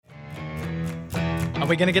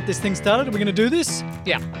we going to get this thing started? Are we going to do this?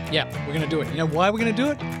 Yeah. We're going to do it. You know why we're going to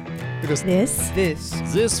do it? Because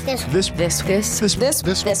This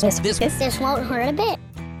won't hurt a bit.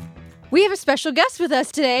 We have a special guest with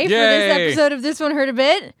us today for this Yay. episode of This One Hurt a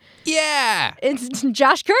Bit. Yeah. It's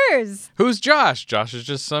Josh Kurz. Who's Josh? Josh is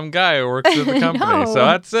just some guy who works at the company. No. So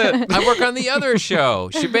that's it. I work on the other show,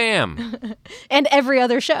 Shabam. And every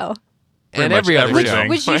other show. And much every other everything. show.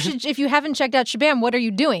 Which you should, if you haven't checked out Shabam, what are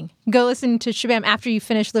you doing? Go listen to Shabam after you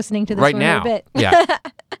finish listening to This right One now. Hurt a Bit. Yeah.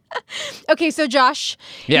 Okay, so Josh,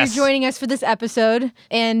 Yes. you're joining us for this episode,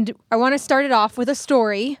 and I want to start it off with a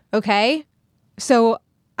story, okay? So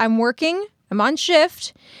I'm on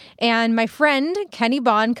shift, and my friend, Kenny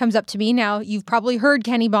Bond, comes up to me. Now, you've probably heard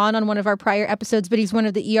Kenny Bond on one of our prior episodes, but he's one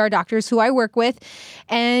of the ER doctors who I work with,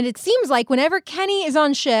 and it seems like whenever Kenny is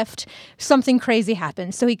on shift, something crazy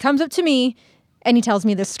happens. So he comes up to me, and he tells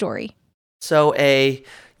me this story. So a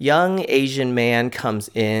young Asian man comes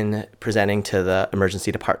in presenting to the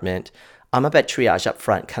emergency department. I'm up at triage up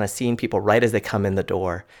front, kind of seeing people right as they come in the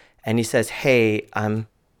door. And he says, hey, I'm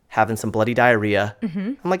having some bloody diarrhea.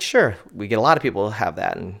 I'm like, sure, we get a lot of people who have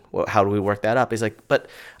that. And how do we work that up? He's like, but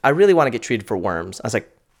I really want to get treated for worms. I was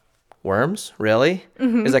like, worms? Really?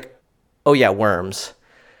 He's like, oh yeah, worms.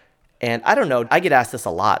 And I don't know, I get asked this a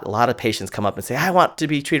lot. A lot of patients come up and say, I want to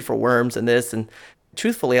be treated for worms and this. And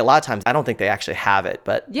truthfully, a lot of times I don't think they actually have it,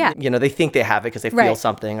 but Yeah. they think they have it because they feel Right.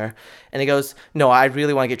 something. And he goes, no, I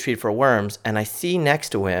really want to get treated for worms. And I see next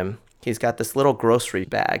to him, he's got this little grocery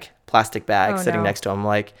bag, plastic bag Oh, sitting no. next to him. I'm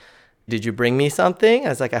like, did you bring me something? I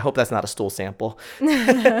was like, I hope that's not a stool sample. He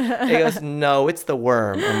goes, no, it's the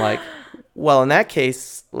worm. I'm like, well, in that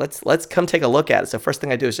case, let's come take a look at it. So first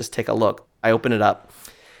thing I do is just take a look. I open it up.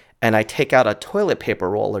 And I take out a toilet paper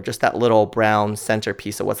roll, or just that little brown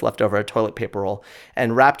centerpiece of what's left over a toilet paper roll.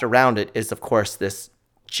 And wrapped around it is, of course, this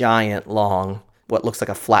giant, long, what looks like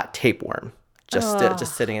a flat tapeworm. Just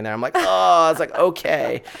sitting in there. I'm like, oh, I was like,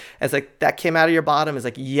 okay. And it's like, that came out of your bottom? It's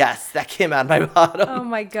like, yes, that came out of my bottom. Oh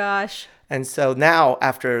my gosh. And so now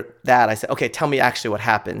after that, I said, okay, tell me actually what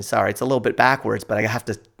happened. Sorry, it's a little bit backwards, but I have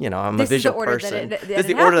to, I'm This a is the visual order that person. it- that This is it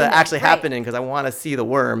the order that happened in, actually right. happened in because I want to see the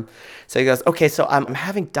worm. So he goes, okay, so I'm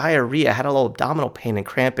having diarrhea. I had a little abdominal pain and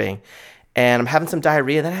cramping, and I'm having some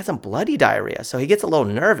diarrhea. Then I had some bloody diarrhea. So he gets a little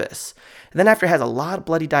nervous. And then after he has a lot of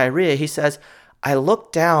bloody diarrhea, he says, I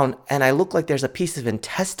look down and I look like there's a piece of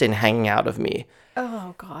intestine hanging out of me.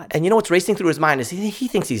 Oh, God. And what's racing through his mind is he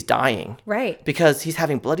thinks he's dying. Right. Because he's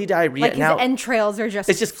having bloody diarrhea. Like his now entrails are just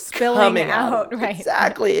it's just spilling coming out. Right.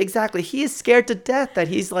 Exactly. He is scared to death that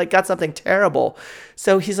he's like got something terrible.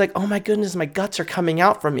 So he's like, oh my goodness, my guts are coming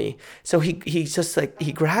out from me. So he just like,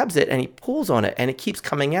 he grabs it and he pulls on it and it keeps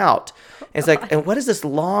coming out. And it's like, and what is this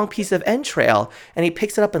long piece of entrail? And he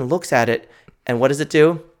picks it up and looks at it. And what does it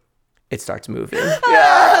do? It starts moving.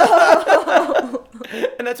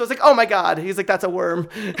 And that's what's like, oh my God. He's like, that's a worm.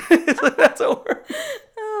 He's like, that's a worm.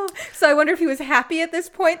 So I wonder if he was happy at this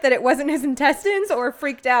point that it wasn't his intestines or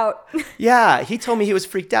freaked out. Yeah, he told me he was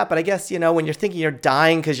freaked out, but I guess, when you're thinking you're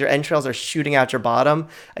dying because your entrails are shooting out your bottom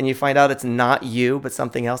and you find out it's not you, but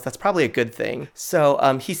something else, that's probably a good thing.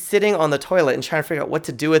 So he's sitting on the toilet and trying to figure out what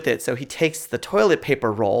to do with it. So he takes the toilet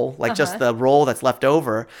paper roll, like just the roll that's left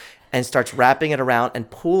over, and starts wrapping it around and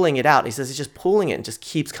pulling it out. He says he's just pulling it and just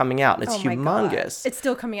keeps coming out. And it's Oh my God. humongous. It's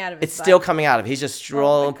still coming out of his It's butt. still coming out of it. He's just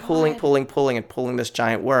pulling and pulling this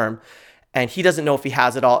giant worm. And he doesn't know if he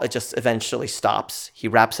has it all. It just eventually stops. He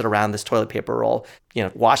wraps it around this toilet paper roll,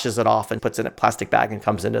 washes it off and puts it in a plastic bag and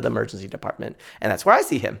comes into the emergency department. And that's where I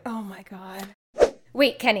see him. Oh my God.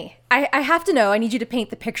 Wait, Kenny, I have to know, I need you to paint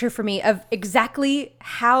the picture for me of exactly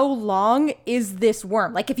how long is this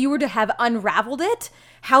worm? Like if you were to have unraveled it,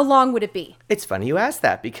 how long would it be? It's funny you asked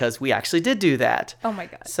that because we actually did do that. Oh my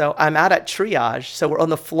God. So I'm out at triage. So we're on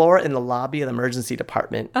the floor in the lobby of the emergency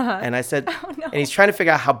department. And I said, and he's trying to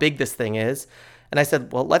figure out how big this thing is. And I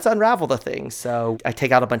said, well, let's unravel the thing. So I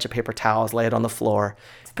take out a bunch of paper towels, lay it on the floor.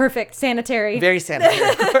 It's perfect, sanitary. Very sanitary,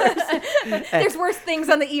 of course. There's worse things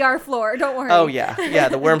on the ER floor, don't worry. Oh, yeah.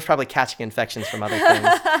 The worm's probably catching infections from other things.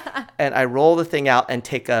 And I roll the thing out and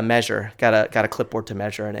take a measure. Got a clipboard to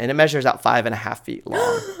measure. And it measures out 5.5 feet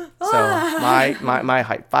long. So my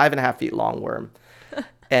height, 5.5 feet long worm.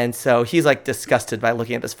 And so he's like disgusted by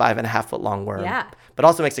looking at this 5.5 foot long worm. Yeah. But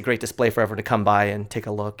also makes a great display for everyone to come by and take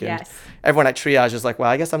a look. And Yes. everyone at triage is like, well,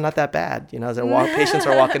 I guess I'm not that bad. As patients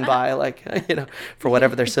are walking by, like, for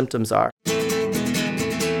whatever their symptoms are.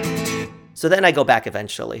 So then I go back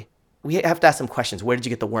eventually. We have to ask some questions. Where did you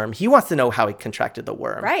get the worm? He wants to know how he contracted the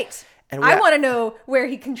worm. Right. And I want to know where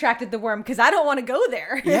he contracted the worm because I don't want to go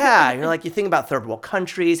there. Yeah, you're like, you think about third world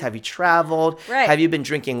countries. Have you traveled? Right. Have you been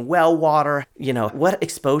drinking well water? You know, what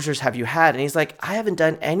exposures have you had? And he's like, I haven't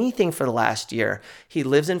done anything for the last year. He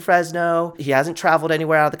lives in Fresno. He hasn't traveled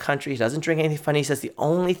anywhere out of the country. He doesn't drink anything funny. He says, the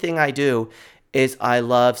only thing I do is I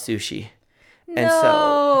love sushi. And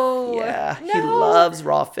so, yeah, he loves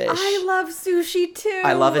raw fish. I love sushi too.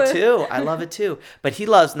 I love it too. But he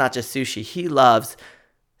loves not just sushi. He loves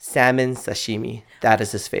salmon sashimi. That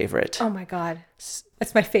is his favorite. Oh my God.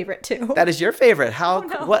 That's my favorite too. That is your favorite.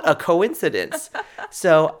 What a coincidence.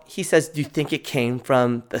 So he says, do you think it came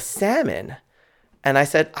from the salmon? And I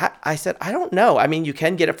said, I don't know. I mean, you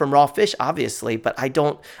can get it from raw fish, obviously, but I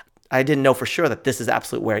didn't know for sure that this is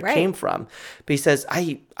absolutely where it came from. But he says,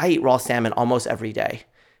 I eat raw salmon almost every day.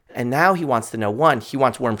 And now he wants to know, one, he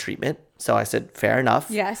wants worm treatment. So I said, fair enough.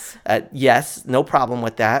 Yes. Yes, no problem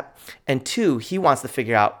with that. And two, he wants to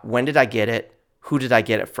figure out, when did I get it? Who did I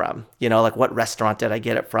get it from? You know, like what restaurant did I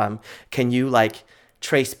get it from? Can you like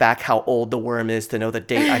trace back how old the worm is to know the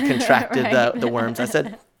date I contracted the worms? I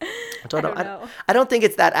said, I don't know. I don't think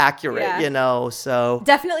it's that accurate, you know, so.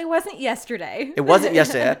 Definitely wasn't yesterday. It wasn't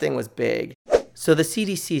yesterday. That thing was big. So the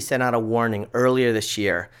CDC sent out a warning earlier this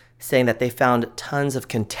year saying that they found tons of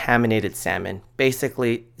contaminated salmon.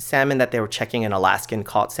 Basically, salmon that they were checking in Alaskan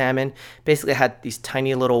caught salmon basically had these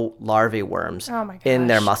tiny little larvae worms in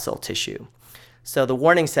their muscle tissue. So the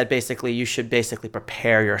warning said basically you should basically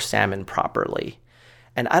prepare your salmon properly.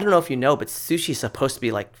 And I don't know if you know, but sushi is supposed to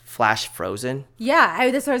be like flash frozen.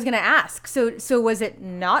 Yeah, that's what I was going to ask. So was it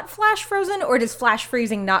not flash frozen, or does flash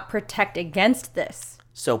freezing not protect against this?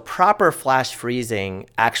 So proper flash freezing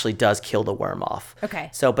actually does kill the worm off. Okay.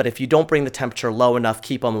 So, but if you don't bring the temperature low enough,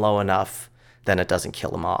 keep them low enough, then it doesn't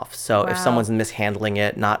kill them off. So if someone's mishandling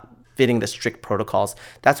it, not fitting the strict protocols,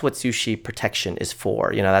 that's what sushi protection is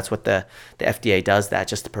for. You know, that's what the FDA does, that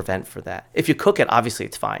just to prevent for that. If you cook it, obviously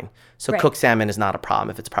it's fine. So cooked salmon is not a problem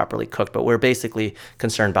if it's properly cooked, but we're basically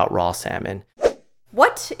concerned about raw salmon.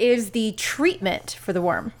 What is the treatment for the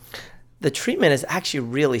worm? The treatment is actually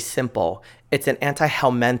really simple. It's an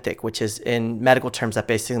antihelminthic, which is in medical terms, that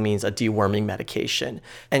basically means a deworming medication.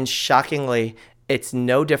 And shockingly, it's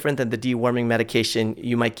no different than the deworming medication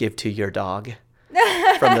you might give to your dog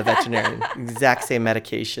from the veterinarian. Exact same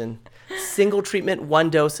medication. Single treatment, one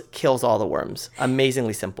dose, kills all the worms.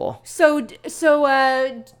 Amazingly simple. So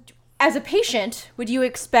as a patient, would you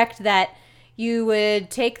expect that you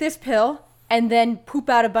would take this pill and then poop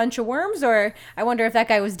out a bunch of worms? Or I wonder if that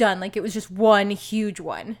guy was done, like it was just one huge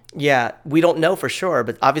one. Yeah, we don't know for sure,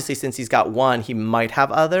 but obviously since he's got one, he might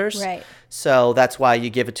have others. Right. So that's why you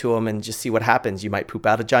give it to him and just see what happens. You might poop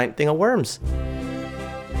out a giant thing of worms.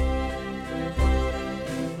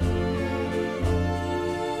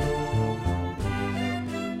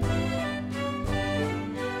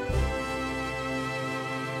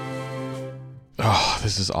 Oh,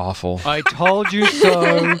 this is awful. I told you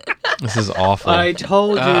so. This is awful. I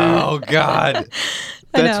told you. Oh, God.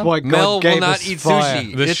 That's why God Mel gave will not us eat fire.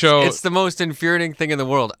 sushi. It's the most infuriating thing in the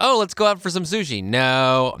world. Oh, let's go out for some sushi.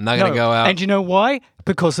 No, I'm not going to go out. And you know why?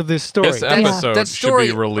 Because of this story. This episode That story-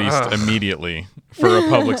 should be released immediately for a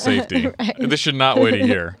public safety. This should not wait a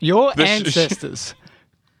year. Your This ancestors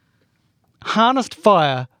harnessed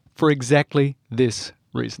fire for exactly this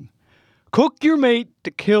reason. Cook your meat to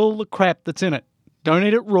kill the crap that's in it. Don't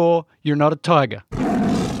eat it raw. You're not a tiger.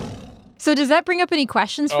 So does that bring up any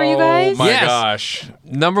questions for you guys? Oh my Yes. gosh.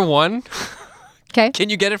 Number one, Okay. can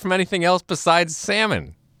you get it from anything else besides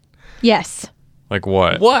salmon? Yes. Like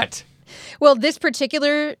what? What? Well, this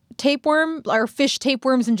particular tapeworm, or fish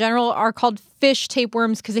tapeworms in general, are called fish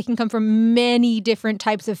tapeworms because they can come from many different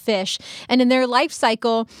types of fish. And in their life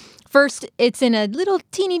cycle, first it's in a little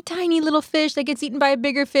teeny tiny little fish that gets eaten by a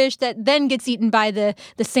bigger fish that then gets eaten by the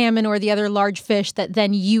salmon or the other large fish that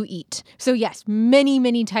then you eat. So yes, many,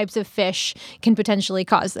 many types of fish can potentially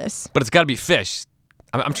cause this. But it's got to be fish.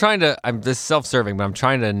 I'm this self-serving, but I'm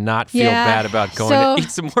trying to not feel Yeah. bad about going So- to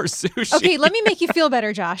eat some more sushi. Okay, let me make you feel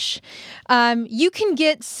better, Josh. You can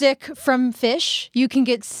get sick from fish. You can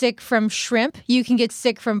get sick from shrimp. You can get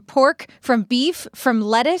sick from pork, from beef, from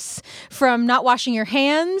lettuce, from not washing your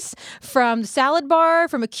hands, from the salad bar,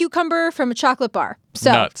 from a cucumber, from a chocolate bar.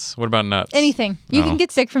 So Nuts. What about nuts? anything. You can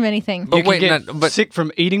get sick from anything. But You can wait, get but sick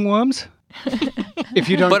from eating worms if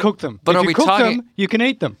you don't But- cook them. but if are you we cook talking- them, you can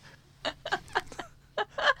eat them.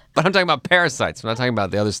 I'm talking about parasites. I'm not talking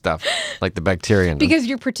about the other stuff, like the bacteria. Because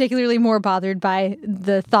you're particularly more bothered by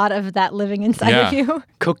the thought of that living inside of Yeah. you.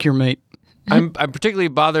 Cook your meat. I'm particularly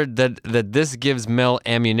bothered that this gives Mel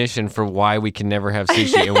ammunition for why we can never have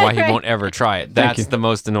sushi and why he won't ever try it. That's you. the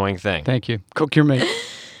most annoying thing. Thank you. Cook your meat.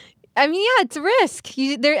 I mean, yeah, it's a risk.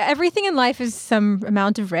 Everything in life is some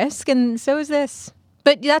amount of risk, and so is this.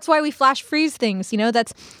 But that's why we flash freeze things, you know,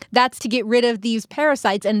 that's to get rid of these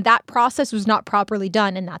parasites. And that process was not properly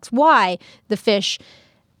done. And that's why the fish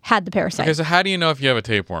had the parasite. Okay, so how do you know if you have a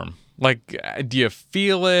tapeworm? Like, do you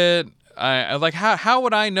feel it? How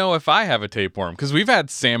would I know if I have a tapeworm? Because we've had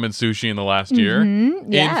salmon sushi in the last year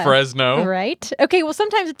in Fresno. Right. Okay, well,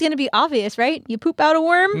 sometimes it's going to be obvious, right? You poop out a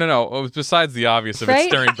worm. No. Besides the obvious of it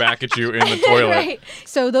staring back at you in the toilet. Right.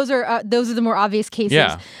 So those are the more obvious cases.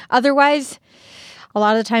 Yeah. Otherwise, a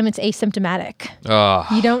lot of the time it's asymptomatic.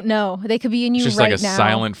 You don't know. They could be in you just right now. Just like a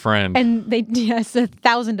silent friend. And yes,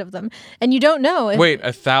 1,000 of them. And you don't know. Wait,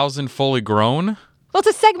 1,000 fully grown? Well, it's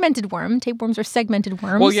a segmented worm. Tapeworms are segmented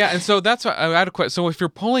worms. Well, yeah, and so that's what I had a question. So if you're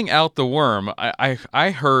pulling out the worm,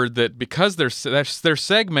 I heard that because they're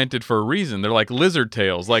segmented for a reason. They're like lizard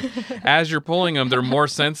tails. Like as you're pulling them, they're more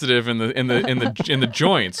sensitive in the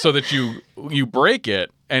joints, so that you break it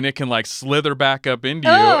and it can like slither back up into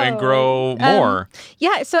you and grow more.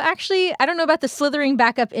 Yeah. So actually, I don't know about the slithering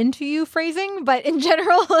back up into you phrasing, but in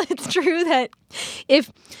general, it's true that if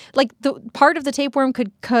like the part of the tapeworm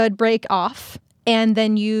could break off. And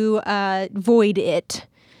then you void it.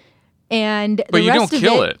 But you don't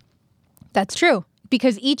kill it. That's true.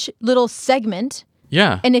 Because each little segment.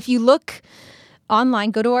 Yeah. And if you look online,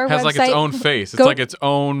 go to our website. Has like its own face. It's like its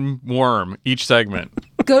own worm, each segment.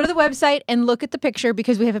 Go to the website and look at the picture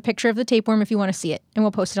because we have a picture of the tapeworm if you want to see it. And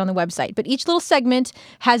we'll post it on the website. But each little segment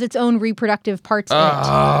has its own reproductive parts in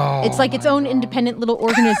it. It's like its own independent little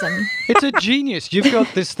organism. It's a genius. You've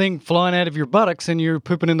got this thing flying out of your buttocks and you're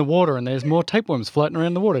pooping in the water and there's more tapeworms floating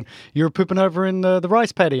around the water. You're pooping over in the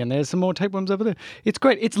rice paddy and there's some more tapeworms over there. It's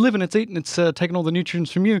great. It's living, it's eating, it's taking all the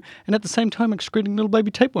nutrients from you and at the same time excreting little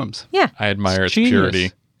baby tapeworms. Yeah. I admire its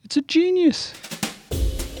purity. It's a genius.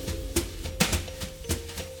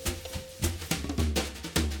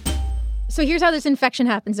 So here's how this infection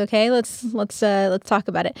happens, okay? Let's talk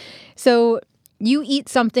about it. So you eat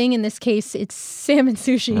something, in this case it's salmon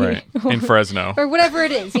sushi. Right. In Fresno. Or whatever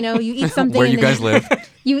it is, you know, you eat something Where you guys live.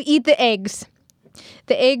 You eat the eggs.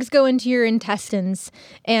 The eggs go into your intestines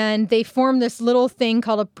and they form this little thing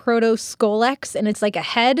called a protoscolex, and it's like a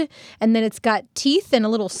head and then it's got teeth and a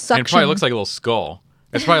little suction. And it probably looks like a little skull.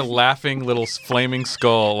 It's probably a laughing little flaming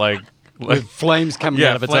skull like with flames coming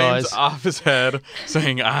out of its flames eyes. off his head,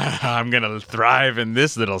 saying, "I'm gonna thrive in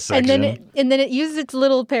this little section." And then it uses its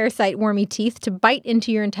little parasite wormy teeth to bite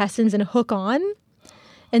into your intestines and hook on,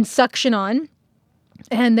 and suction on,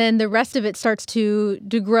 and then the rest of it starts to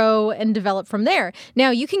grow and develop from there.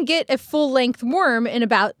 Now you can get a full-length worm in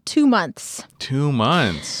about 2 months. 2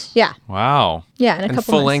 months. Yeah. Wow. Yeah, in a couple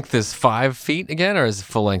full months. length is 5 feet again, or is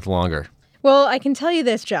full length longer? Well, I can tell you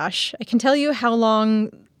this, Josh. I can tell you how long,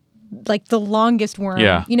 like the longest worm.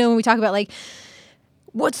 Yeah. You know, when we talk about like,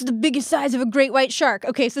 what's the biggest size of a great white shark?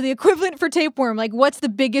 Okay, so the equivalent for tapeworm, like what's the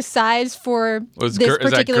biggest size for this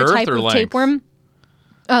particular type of length? tapeworm?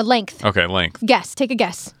 Length. Okay, length. Guess. Take a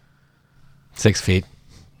guess. 6 feet.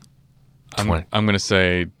 I'm going to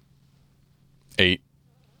say 8.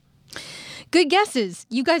 Good guesses.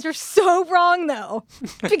 You guys are so wrong, though,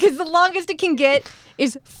 because the longest it can get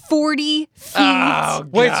is 40 feet. Oh,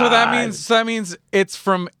 wait, so that means it's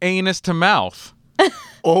from anus to mouth.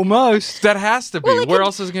 Almost. That has to be. Where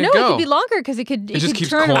else is it going to go? No, it could be longer because it could just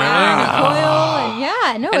keeps turn coiling? around and coil. And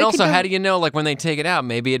yeah, no. And it also, could how do you know, like, when they take it out,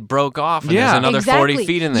 maybe it broke off and Yeah. there's another 40 Exactly.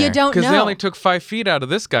 feet in there? You don't Because know. they only took 5 feet out of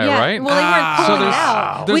this guy, yeah. right? Well, they weren't So pulling it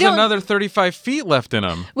out. there's We don't- another 35 feet left in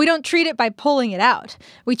him. We don't treat it by pulling it out.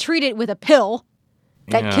 We treat it with a pill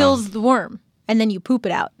that Yeah. kills the worm, and then you poop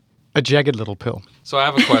it out. A jagged little pill. So I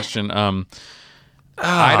have a question.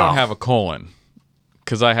 I don't have a colon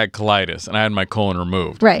because I had colitis and I had my colon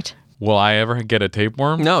removed. Right. Will I ever get a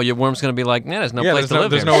tapeworm? No, your worm's going to be like, nah, there's no Yeah, place to live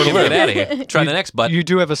there's here. nowhere to live. Get out of here. Try the next butt. You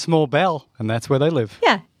do have a small bowel, and that's where they live.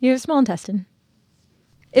 Yeah, you have a small intestine.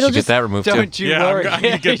 Should It'll get just that removed, Don't too. you Yeah, worry. I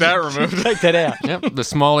need to get that You should removed. Take that out. Yep, the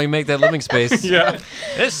smaller you make that living space. Yeah.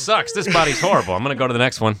 This sucks. This body's horrible. I'm going to go to the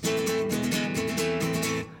next one.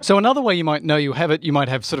 So another way you might know you have it, you might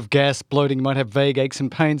have sort of gas, bloating, you might have vague aches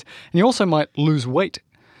and pains, and you also might lose weight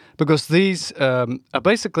because these are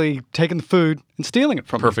basically taking the food and stealing it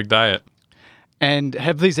from Perfect diet. you. And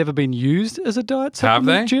have these ever been used as a diet Have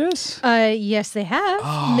supplement, they? Jess? yes, they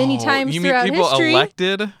have many times You mean throughout people history.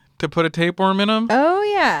 elected to put a tapeworm in them? Oh,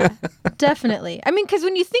 yeah, definitely. I mean, because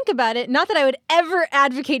when you think about it, not that I would ever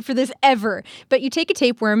advocate for this ever, but you take a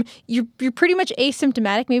tapeworm, you're pretty much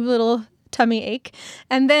asymptomatic, maybe a little tummy ache.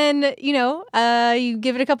 And then, you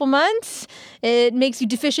give it a couple months. It makes you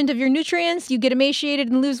deficient of your nutrients. You get emaciated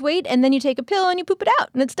and lose weight. And then you take a pill and you poop it out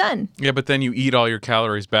and it's done. Yeah, but then you eat all your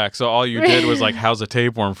calories back. So all you did was like house a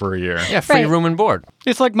tapeworm for a year. Yeah, free Right. room and board.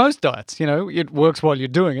 It's like most diets, it works while you're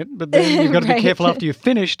doing it, but then you've got to be Right. careful after you've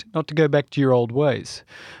finished not to go back to your old ways.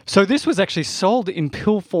 So this was actually sold in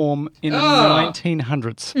pill form in the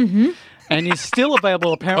 1900s. Mm-hmm. And is still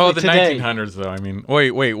available apparently Oh, the today. 1900s, though. I mean,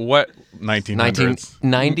 wait, what 1900s?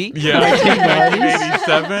 1990? Yeah,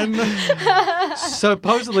 1987.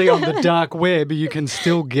 Supposedly on the dark web, you can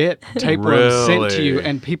still get tapeworms sent to you, Really?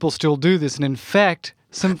 and people still do this. And in fact,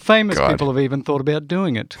 some famous God. people have even thought about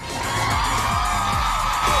doing it.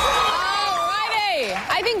 Alrighty.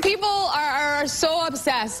 I think people are so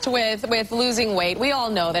obsessed with losing weight. We all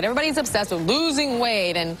know that. Everybody's obsessed with losing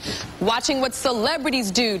weight and watching what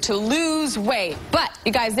celebrities do to lose weight. But,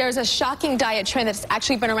 you guys, there's a shocking diet trend that's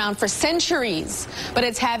actually been around for centuries, but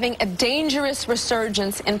it's having a dangerous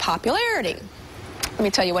resurgence in popularity. Let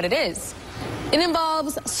me tell you what it is. It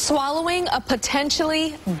involves swallowing a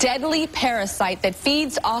potentially deadly parasite that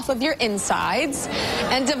feeds off of your insides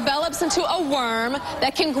and develops into a worm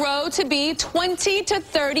that can grow to be 20 to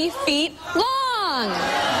 30 feet long.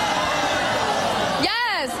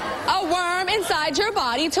 Yes, a worm inside your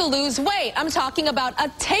body to lose weight. I'm talking about a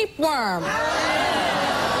tapeworm.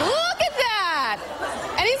 Look at that.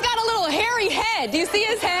 And he's got a little hairy head. Do you see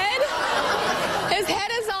his head? His head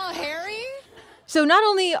is all hairy. So not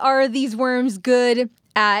only are these worms good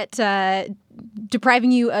at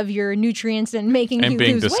depriving you of your nutrients and making And you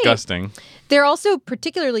being lose weight, disgusting. they're also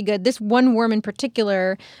particularly good. This one worm in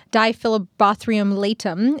particular, Diphyllobothrium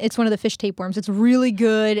latum, it's one of the fish tapeworms. It's really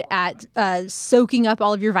good at soaking up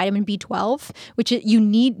all of your vitamin B12, which you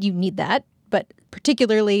need that, but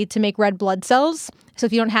particularly to make red blood cells. So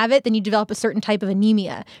if you don't have it, then you develop a certain type of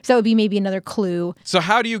anemia. So that would be maybe another clue. So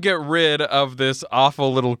how do you get rid of this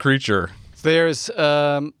awful little creature? There's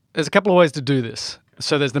a couple of ways to do this.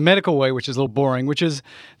 So there's the medical way, which is a little boring, which is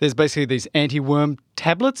there's basically these anti-worm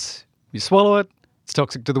tablets. You swallow it, it's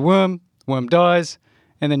toxic to the worm dies,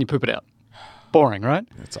 and then you poop it out. Boring, right?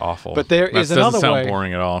 It's awful. But there that is doesn't another sound way.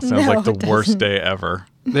 boring at all. Sounds No, like the it worst doesn't. day ever.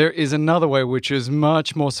 There is another way which is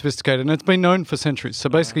much more sophisticated, and it's been known for centuries. So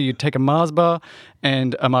basically, you take a Mars bar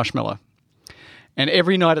and a marshmallow, and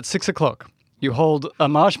every night at 6 o'clock, you hold a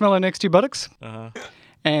marshmallow next to your buttocks,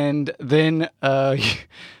 and then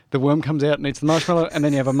the worm comes out and eats the marshmallow, and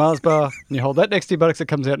then you have a Mars bar, and you hold that next to your buttocks, it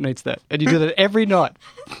comes out and eats that. And you do that every night.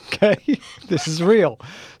 Okay? This is real.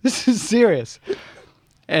 This is serious.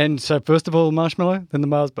 And so first of all, the marshmallow, then the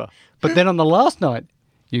Mars bar. But then on the last night,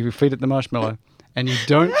 you feed it the marshmallow, and you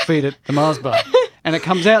don't feed it the Mars bar. And it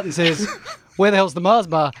comes out and says, where the hell's the Mars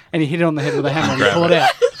bar? And you hit it on the head with a hammer and you pull it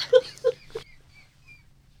out.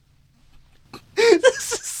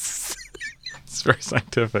 It's very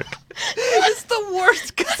scientific. It's the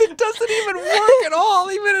worst because it doesn't even work at all,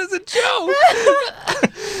 even as a joke.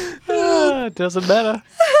 It doesn't matter.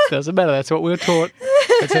 Doesn't matter. That's what we were taught.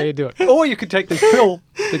 That's how you do it. Or you could take this pill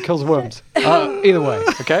that kills worms. Either way,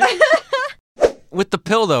 okay? With the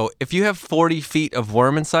pill, though, if you have 40 feet of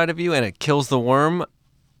worm inside of you and it kills the worm,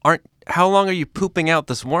 how long are you pooping out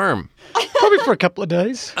this worm? Probably for a couple of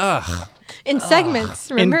days. In segments,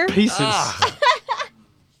 remember? In pieces.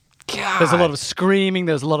 There's a lot of screaming.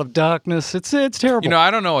 There's a lot of darkness. It's terrible. You know, I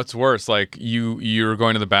don't know what's worse. Like you're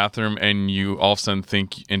going to the bathroom and you all of a sudden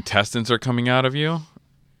think intestines are coming out of you,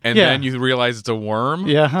 and Yeah. then you realize it's a worm.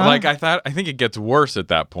 Yeah, huh? Like I think it gets worse at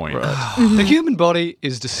that point. The human body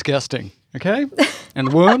is disgusting, okay? And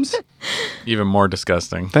the worms, Even more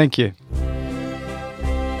disgusting. thank you.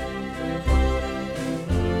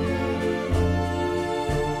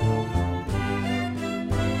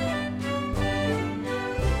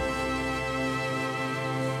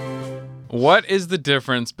 What is the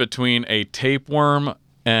difference between a tapeworm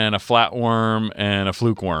and a flatworm and a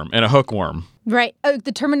fluke worm and a hookworm? Right.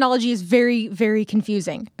 The terminology is very, very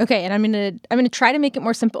confusing. Okay, and I'm gonna try to make it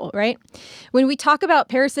more simple, right? When we talk about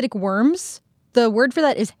parasitic worms, the word for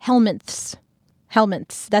that is helminths.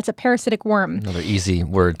 Helminths. That's a parasitic worm. Another easy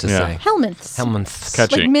word to Yeah. say. Helminths. Helminths.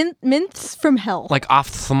 Catchy. Like minths from hell. Like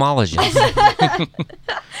ophthalmologists.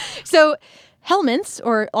 So helminths,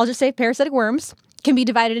 or I'll just say parasitic worms, can be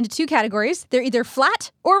divided into two categories. They're either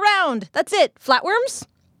flat or round. That's it. Flatworms,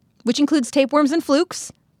 which includes tapeworms and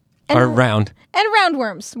flukes. Or round. And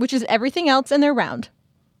roundworms, which is everything else, and they're round.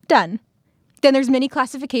 Done. Then there's many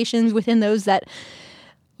classifications within those that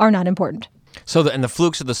are not important. So and the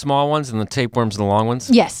flukes are the small ones and the tapeworms are the long ones?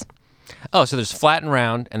 Yes. Oh, so there's flat and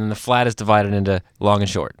round, and then the flat is divided into long and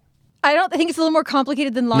short. I don't think it's a little more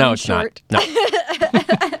complicated than long No, and it's short. not.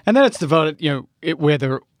 No. And then it's divided,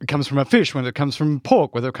 whether it comes from a fish, whether it comes from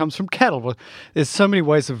pork, whether it comes from cattle. There's so many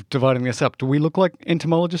ways of dividing this up. Do we look like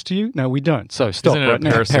entomologists to you? No, we don't. So stop Isn't it a right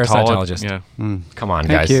now. Parasitologist. Yeah. Come on,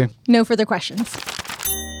 Thank guys. you. No further questions.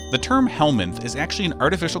 The term helminth is actually an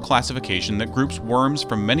artificial classification that groups worms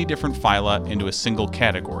from many different phyla into a single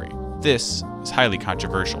category. This is highly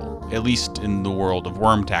controversial, at least in the world of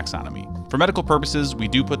worm taxonomy. For medical purposes, we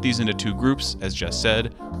do put these into two groups, as Jess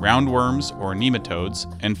said, roundworms or nematodes,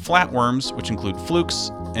 and flatworms, which include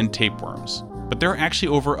flukes and tapeworms. But there are actually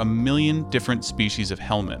over 1 million different species of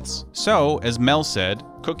helminths. So, as Mel said,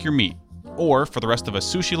 cook your meat. Or, for the rest of us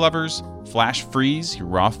sushi lovers, flash freeze your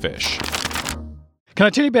raw fish. Can I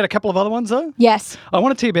tell you about a couple of other ones, though? Yes. I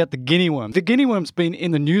want to tell you about the guinea worm. The guinea worm's been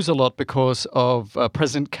in the news a lot because of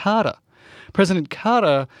President Carter. President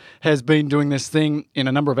Carter has been doing this thing in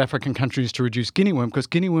a number of African countries to reduce guinea worm because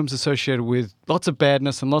guinea worm's associated with lots of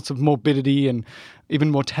badness and lots of morbidity and even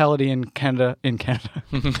mortality in in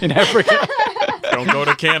Africa. Don't go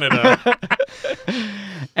to Canada.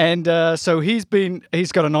 And so he's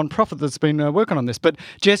got a non-profit that's been working on this. But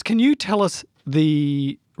Jess, can you tell us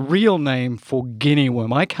the real name for guinea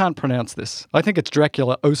worm? I can't pronounce this. I think it's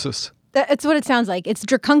Draculaosis. That's what it sounds like. It's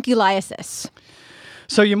dracunculiasis.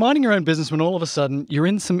 So you're minding your own business when all of a sudden you're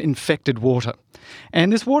in some infected water.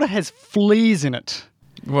 And this water has fleas in it.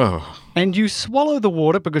 Whoa. And you swallow the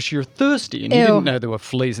water because you're thirsty and you Ew. didn't know there were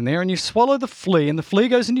fleas in there. And you swallow the flea and the flea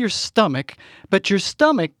goes into your stomach, but your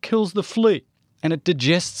stomach kills the flea and it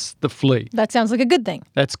digests the flea. That sounds like a good thing.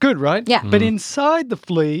 That's good, right? Yeah. But inside the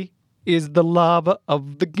flea is the larva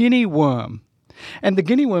of the guinea worm. And the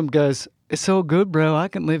guinea worm goes, "It's so good, bro, I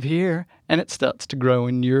can live here." And it starts to grow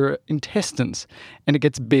in your intestines. And it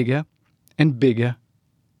gets bigger and bigger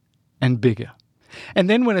and bigger. And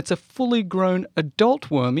then when it's a fully grown adult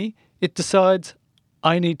wormy, it decides,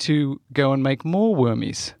 I need to go and make more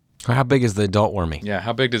wormies. How big is the adult wormy? Yeah,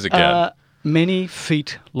 how big does it get? Many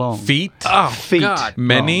feet long. Feet? Feet.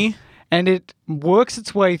 Many? long. And it works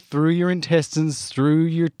its way through your intestines, through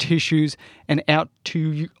your tissues, and out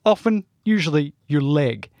to usually your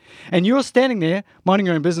leg. And you're standing there minding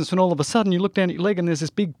your own business when all of a sudden you look down at your leg and there's this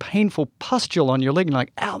big painful pustule on your leg and you're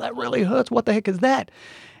like, ow, that really hurts. What the heck is that?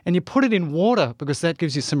 And you put it in water because that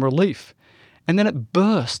gives you some relief. And then it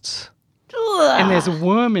bursts. And there's a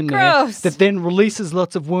worm in there Gross. that then releases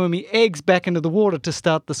lots of wormy eggs back into the water to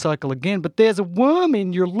start the cycle again. But there's a worm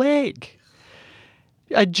in your leg.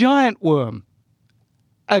 A giant worm.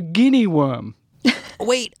 A guinea worm.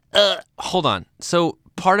 Wait, hold on. So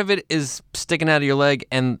part of it is sticking out of your leg,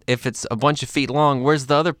 and if it's a bunch of feet long, where's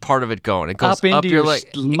the other part of it going? It goes up into your leg.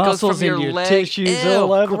 muscles, it goes from in your leg. tissues, Ew,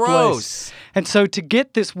 all over the gross. place. And so to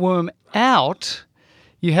get this worm out,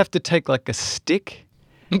 you have to take like a stick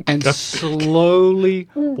and slowly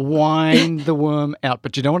wind the worm out.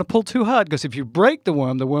 But you don't want to pull too hard because if you break the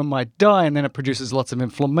worm might die, and then it produces lots of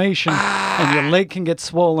inflammation, and your leg can get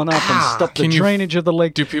swollen up and stop the Can you- drainage of the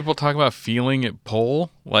leg. Do people talk about feeling it pull?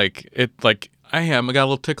 I got a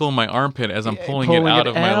little tickle in my armpit as I'm pulling it out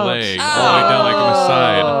of my leg, all the way down my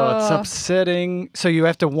side. Oh, it's upsetting. So you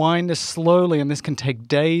have to wind this slowly, and this can take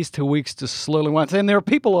days to weeks to slowly wind. And there are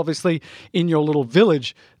people, obviously, in your little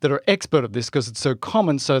village that are expert at this because it's so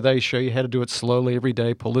common, so they show you how to do it slowly every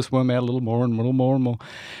day. Pull this worm out a little more and a little more and more.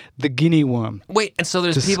 The guinea worm. Wait, and so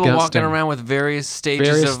there's people walking Disgusting. around with various stages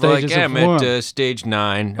Various of stages I'm of worm. at stage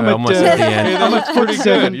 9, I'm at, almost at the Hey, end. that looks pretty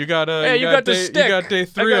seven. good. You got you got the stick. You got day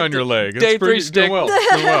 3 I got on your leg. day It's pretty, 3 stick. Doing well.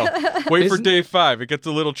 Wait for Isn't- day 5. It gets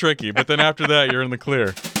a little tricky, but then after that, you're in the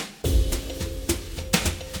clear.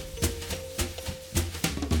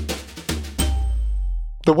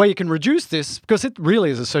 The way you can reduce this, because it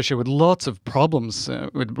really is associated with lots of problems,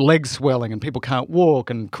 with leg swelling and people can't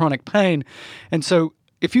walk and chronic pain. And so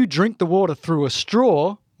if you drink the water through a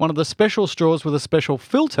straw, one of the special straws with a special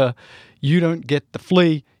filter, you don't get the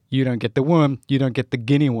flea, you don't get the worm, you don't get the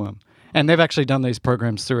guinea worm. And they've actually done these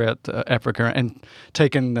programs throughout Africa and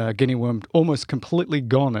taken guinea worm almost completely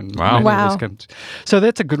gone. And Wow. made Wow. this so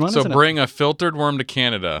that's a good one, So isn't bring a filtered worm to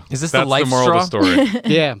Canada. Is this That's the life moral of the story. it?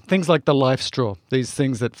 Yeah, things like the life straw, these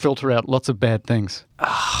things that filter out lots of bad things.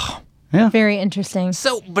 Very interesting.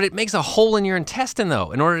 So, but it makes a hole in your intestine,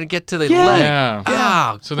 though, in order to get to the Yeah. leg. Yeah.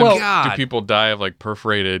 Oh, So then, Well- do people die of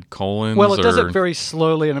perforated colons? Well, it does or- it very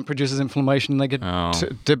slowly, and it produces inflammation. They get Oh.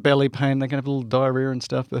 to belly pain. They can have a little diarrhea and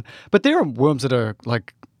stuff. But there are worms that are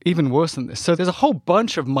even worse than this. So there's a whole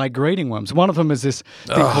bunch of migrating worms. One of them is this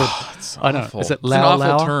thing called It's I don't know. awful. Is it It's an awful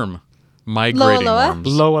laulau? term. Migrating Loa. worms.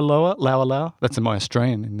 Lower, lower. That's my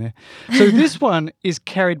Australian in there. So this one is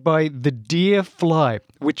carried by the deer fly,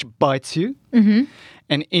 which bites you. Mm-hmm.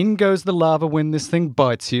 And in goes the larva when this thing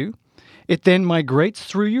bites you. It then migrates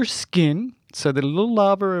through your skin. So the little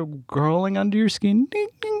larvae are crawling under your skin.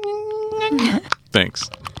 Thanks.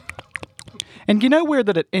 And you know where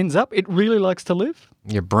that it ends up? It really likes to live?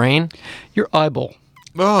 Your brain? Your eyeball.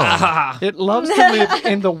 Oh, It loves to live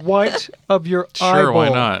in the white of your eyeball. sure, why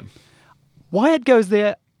not? Why it goes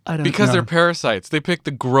there, I don't know. Because they're parasites. They pick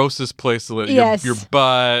the grossest place to live. Yes. Your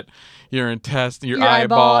butt, your intestine, your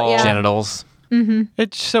eyeball, eyeball. yeah. Genitals?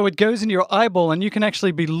 So it goes in your eyeball, and you can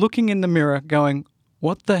actually be looking in the mirror going,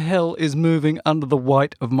 what the hell is moving under the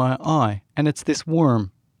white of my eye? And it's this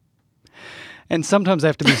worm. And sometimes they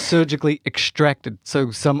have to be surgically extracted.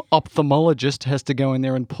 So some ophthalmologist has to go in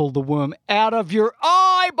there and pull the worm out of your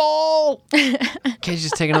eyeball. Can't you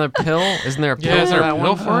just take another pill? Isn't there a pill Yeah, is for there that a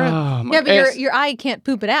pill one? for it? Oh, my Yeah, but ass. your eye can't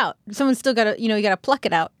poop it out. Someone's still got to, you got to pluck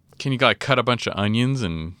it out. Can you like cut a bunch of onions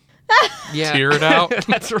and Yeah. tear it out?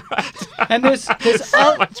 That's right. And there's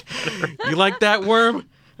You like that worm?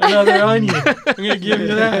 Another onion. I'm gonna give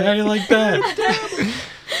you that. How do you like that?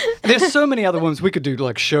 there's so many other worms. We could do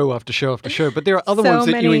like show after show after show, but there are other So ones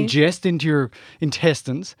that you many. ingest into your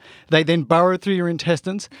intestines. They then burrow through your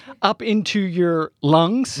intestines, up into your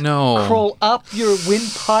lungs, No. crawl up your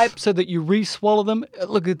windpipe so that you re-swallow them.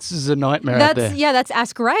 Look, this is a nightmare out there. That's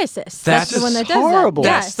ascariasis. That's the one that does horrible. that.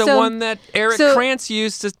 Yeah, That's the so- one that Eric so- Krantz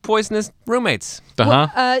used to poison his roommates.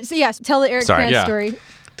 Uh-huh. So yes, tell the Eric Sorry. Krantz Yeah. story.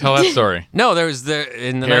 Tell that story. No, there was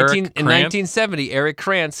in Eric 1970, Eric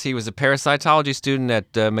Krantz, he was a parasitology student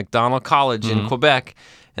at McDonald College in Quebec,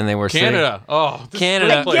 and they were Canada. Oh, this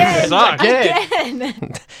Canada. place sucks.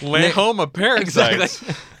 Again. Home of parasites.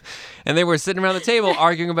 And they were sitting around the table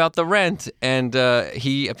arguing about the rent, and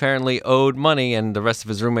he apparently owed money, and the rest of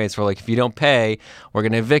his roommates were like, if you don't pay, we're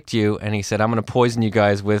going to evict you. And he said, I'm going to poison you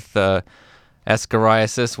guys with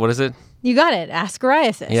ascariasis. What is it? You got it.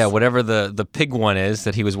 Ascariasis. Yeah, whatever the pig one is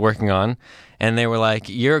that he was working on. And they were like,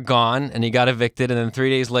 you're gone, and he got evicted. And then 3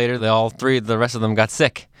 days later, the rest of them got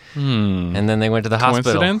sick. And then they went to the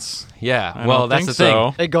hospital. Coincidence? Yeah, I well, don't that's think the thing.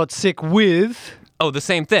 so. They got sick with. Oh, the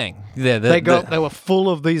same thing. They They were full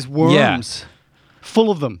of these worms.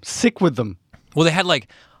 Full of them. Sick with them. Well, they had like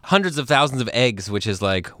hundreds of thousands of eggs, which is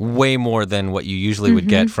like way more than what you usually would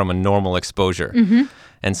get from a normal exposure.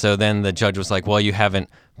 And so then the judge was like, well, you haven't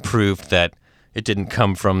proved that it didn't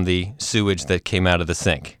come from the sewage that came out of the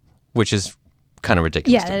sink, which is kind of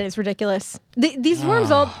ridiculous. Yeah, that is ridiculous. These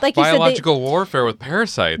worms all, like you said, Biological warfare with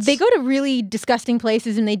parasites. they go to really disgusting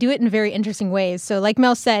places and they do it in very interesting ways. So like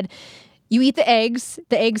Mel said, you eat the eggs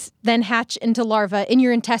then hatch into larvae in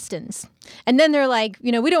your intestines. And then they're like,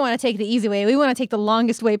 we don't want to take the easy way. We want to take the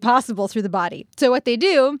longest way possible through the body. So what they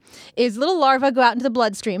do is little larvae go out into the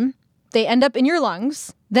bloodstream. They end up in your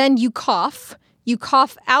lungs. Then you cough. You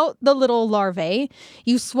cough out the little larvae.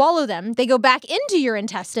 You swallow them. They go back into your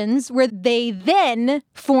intestines where they then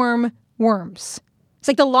form worms. It's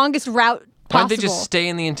like the longest route Why possible. don't they just stay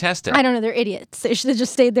in the intestine? I don't know. They're idiots. They should have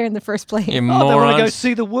just stayed there in the first place. You Oh, they want to go morons.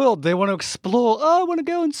 see the world. They want to explore. Oh, I want to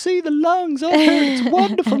go and see the lungs. I heard it's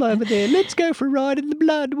wonderful over there. Let's go for a ride in the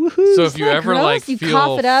blood. Woohoo. So if you that ever gross? like You feel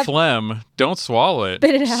cough it up. phlegm, don't swallow it.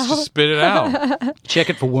 Spit it Just out. spit it out. check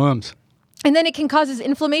it for worms. And then it can cause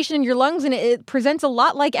inflammation in your lungs, and it presents a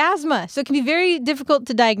lot like asthma. So it can be very difficult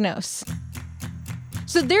to diagnose.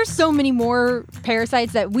 So there's so many more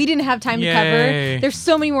parasites that we didn't have time to Yay. cover. There's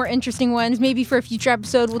so many more interesting ones. Maybe for a future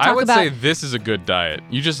episode, we'll talk I would about. say this is a good diet.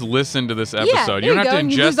 You just listen to this episode. there you don't you have go, to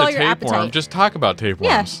and you lose ingest all a your tapeworm. appetite. Just talk about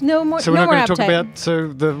tapeworms. No more. So we're no not more going to talk appetite.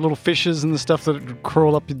 about the little fishes and the stuff that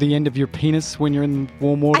crawl up the end of your penis when you're in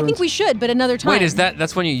warm water. I think we should, but another time. Wait,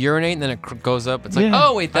 that's when you urinate and then it goes up? It's like, Yeah.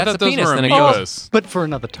 oh, wait, I that's thought a those penis. were Then it goes. amoebas. But for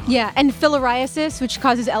another time. Yeah, and filariasis, which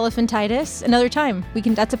causes elephantitis. Another time.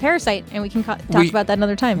 That's a parasite, and we can talk about that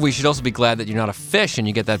another time. We should also be glad that you're not a fish and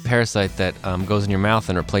you get that parasite that goes in your mouth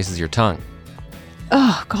and replaces your tongue.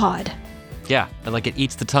 Oh God. Yeah, and like it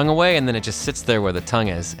eats the tongue away and then it just sits there where the tongue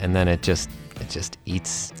is and then it just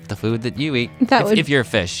eats the food that you eat. If you're a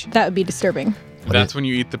fish. That would be disturbing. That's when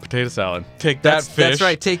you eat the potato salad. Take that, fish. That's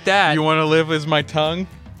right, take that. You want to live as my tongue?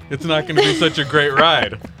 It's not going to be such a great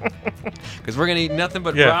ride. Because we're going to eat nothing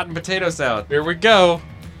but Yeah. rotten potato salad. Here we go.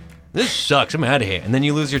 This sucks. I'm out of here. And then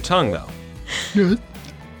you lose your tongue, though.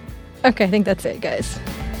 Okay, I think that's it, guys.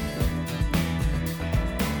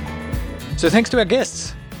 So thanks to our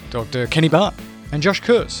guests, Dr. Kenny Barr and Josh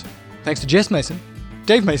Kurz. Thanks to Jess Mason,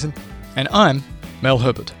 Dave Mason, and I'm Mel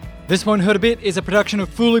Herbert. This One Heard a Bit is a production of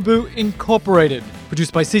Fooley Boo Incorporated,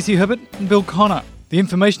 produced by Cece Herbert and Bill Connor. The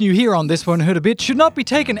information you hear on This Won't Hurt a Bit should not be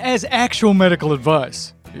taken as actual medical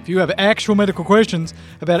advice. If you have actual medical questions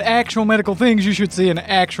about actual medical things, you should see an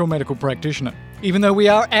actual medical practitioner. Even though we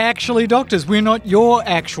are actually doctors, we're not your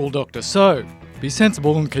actual doctor. So, be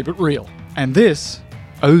sensible and keep it real. And this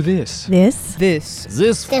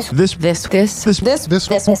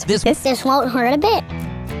won't hurt a bit.